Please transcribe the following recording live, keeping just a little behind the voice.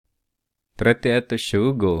31 och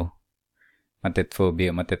 20. Matte 2b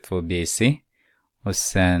och matte 2bc. Och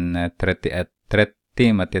sen 30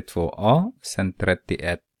 matte 2a. Sen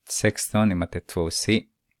 16 i matte 2c.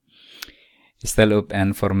 Ställ upp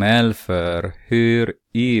en formel för hur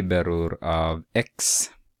y beror av x.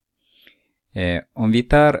 Om vi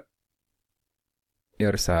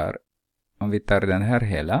gör så här. Om vi tar den här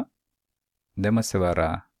hela. Det måste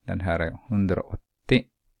vara den här 180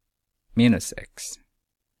 minus x.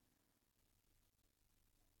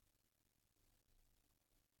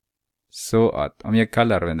 Så att om jag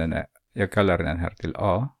kallar den här till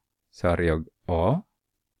a. Så har jag a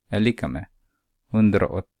är lika med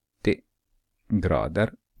 180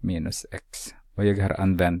 grader minus x. Och jag har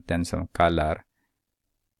använt den som kallar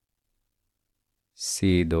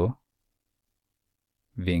sidovinklar.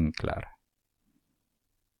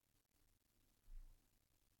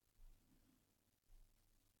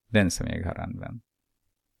 Den som jag har använt.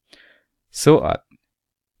 Så att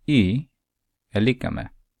y är lika med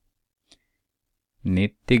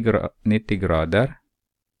 90 grader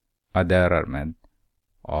adderar med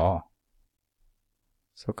a.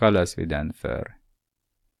 Så kallas vi den för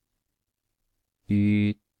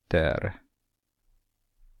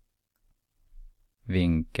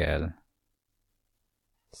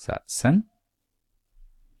Yttervinkelsatsen.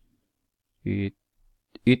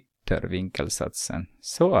 Yttervinkelsatsen.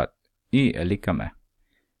 Så att y är lika med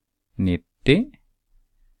 90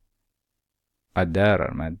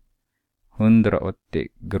 adderar med 180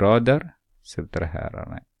 grader subtraherar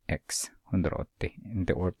med x. 180,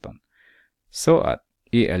 inte 18. Så att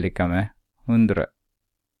y är lika med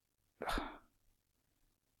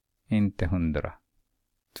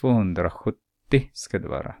 270 ska det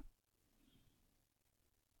vara.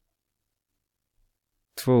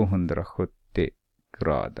 270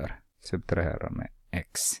 grader subtraherar med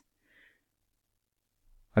x.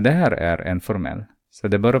 Och det här är en formel. Så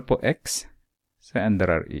det beror på x så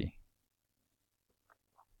ändrar y.